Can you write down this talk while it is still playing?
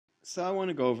So I want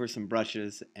to go over some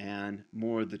brushes and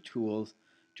more of the tools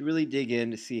to really dig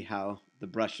in to see how the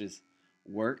brushes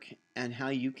work and how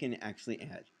you can actually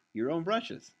add your own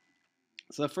brushes.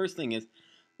 So the first thing is,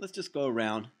 let's just go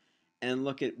around and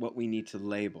look at what we need to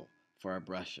label for our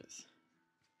brushes.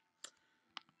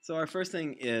 So our first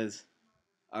thing is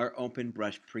our Open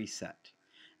Brush preset.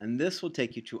 And this will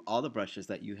take you to all the brushes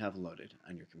that you have loaded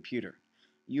on your computer.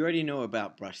 You already know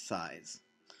about brush size,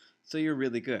 so you're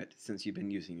really good since you've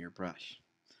been using your brush.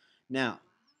 Now,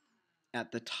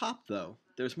 at the top though,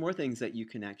 there's more things that you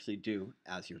can actually do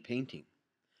as you're painting.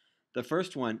 The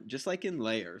first one, just like in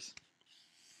layers,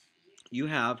 you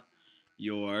have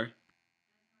your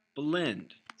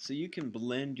blend. So you can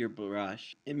blend your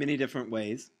brush in many different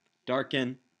ways,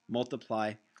 darken,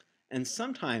 multiply, and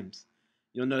sometimes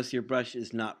you'll notice your brush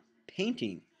is not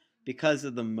painting because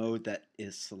of the mode that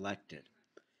is selected.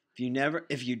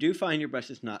 If you do find your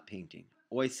brush is not painting,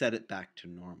 always set it back to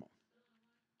normal.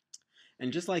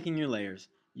 And just like in your layers,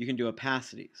 you can do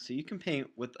opacity. So you can paint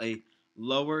with a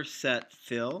lower set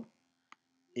fill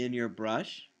in your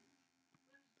brush.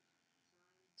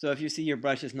 So if you see your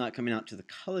brush is not coming out to the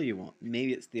color you want,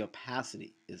 maybe it's the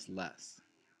opacity is less.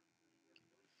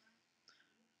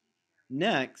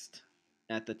 Next,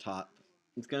 at the top,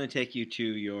 it's going to take you to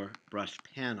your brush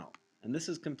panel. And this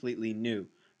is completely new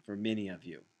for many of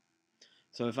you.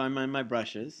 So if I'm on my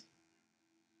brushes,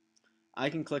 I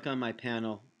can click on my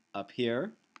panel up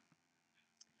here,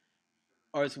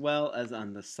 or as well as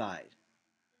on the side.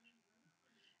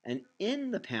 And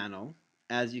in the panel,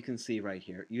 as you can see right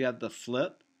here, you have the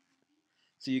flip.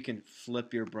 So you can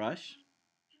flip your brush.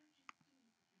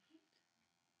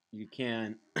 You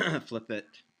can flip it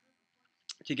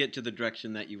to get to the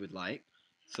direction that you would like.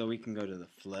 So we can go to the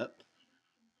flip.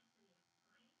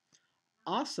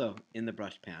 Also in the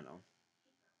brush panel,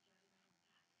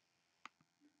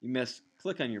 you must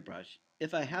click on your brush.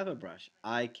 If I have a brush,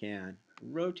 I can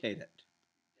rotate it.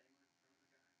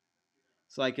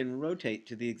 So I can rotate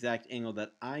to the exact angle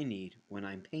that I need when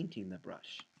I'm painting the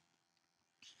brush.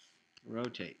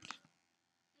 Rotate.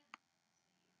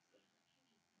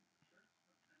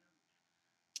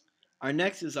 Our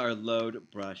next is our load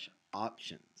brush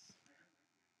options.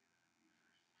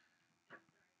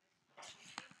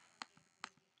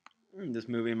 I'm just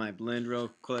moving my blend real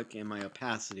quick and my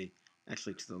opacity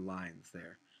actually to the lines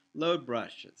there. Load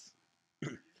brushes.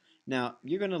 Now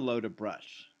you're going to load a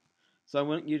brush. So I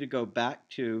want you to go back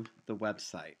to the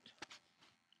website.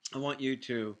 I want you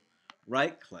to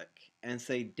right click and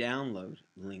say download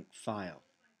link file.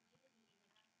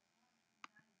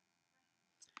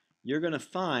 You're going to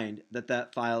find that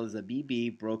that file is a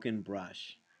bb broken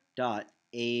brush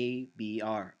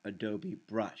 .abr Adobe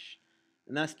brush,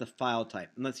 and that's the file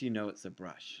type, and lets you know it's a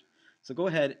brush. So go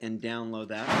ahead and download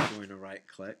that. We're going to right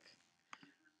click.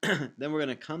 Then we're going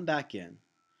to come back in,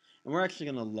 and we're actually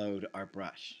going to load our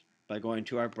brush by going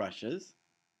to our brushes,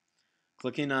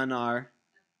 clicking on our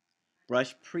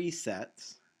brush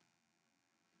presets,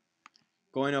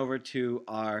 going over to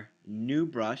our new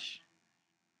brush,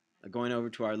 going over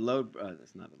to our load,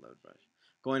 that's not a load brush,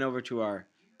 going over to our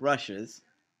brushes,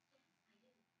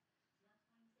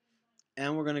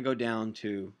 and we're going to go down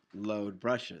to load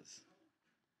brushes.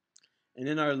 And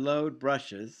in our load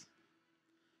brushes,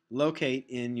 locate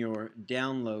in your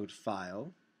download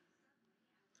file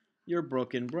your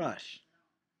broken brush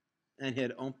and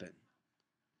hit open.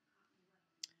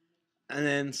 And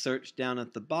then search down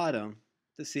at the bottom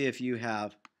to see if you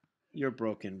have your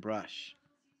broken brush.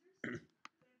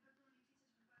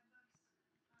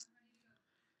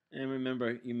 And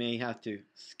remember, you may have to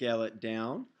scale it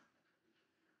down.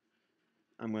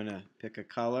 I'm going to pick a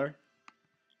color,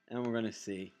 and we're going to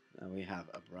see that we have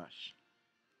a brush.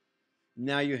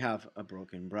 Now you have a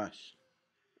broken brush.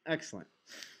 Excellent.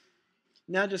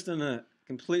 Now just in a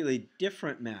completely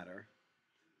different matter,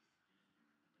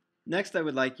 next I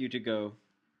would like you to go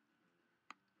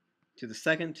to the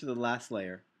second to the last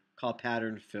layer called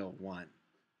Pattern Fill 1.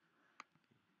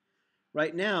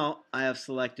 Right now I have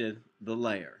selected the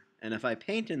layer, and if I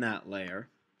paint in that layer,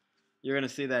 you're going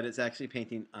to see that it's actually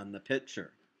painting on the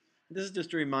picture. This is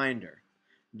just a reminder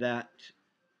that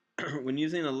when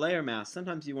using a layer mask,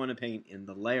 sometimes you want to paint in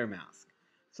the layer mask.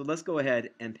 So let's go ahead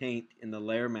and paint in the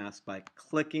layer mask by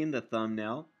clicking the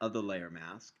thumbnail of the layer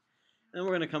mask. And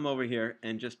we're going to come over here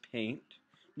and just paint.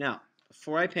 Now,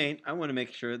 before I paint, I want to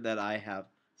make sure that I have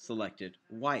selected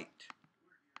white.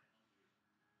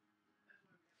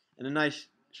 And a nice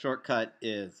shortcut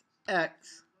is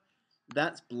X.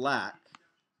 That's black,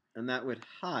 and that would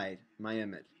hide my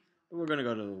image. But we're going to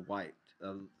go to the white.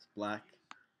 It's black.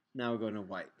 Now we're going to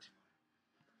white.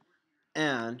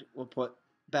 And we'll put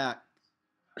back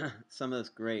some of this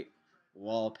great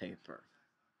wallpaper.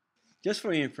 Just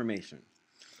for your information,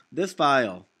 this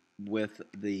file with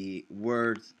the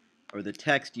words or the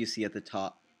text you see at the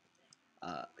top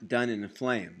done in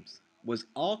flames was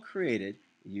all created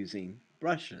using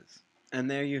brushes. And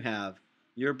there you have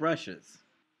your brushes.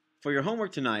 For your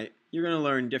homework tonight, you're going to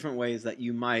learn different ways that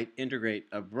you might integrate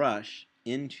a brush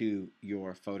into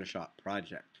your Photoshop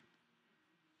project.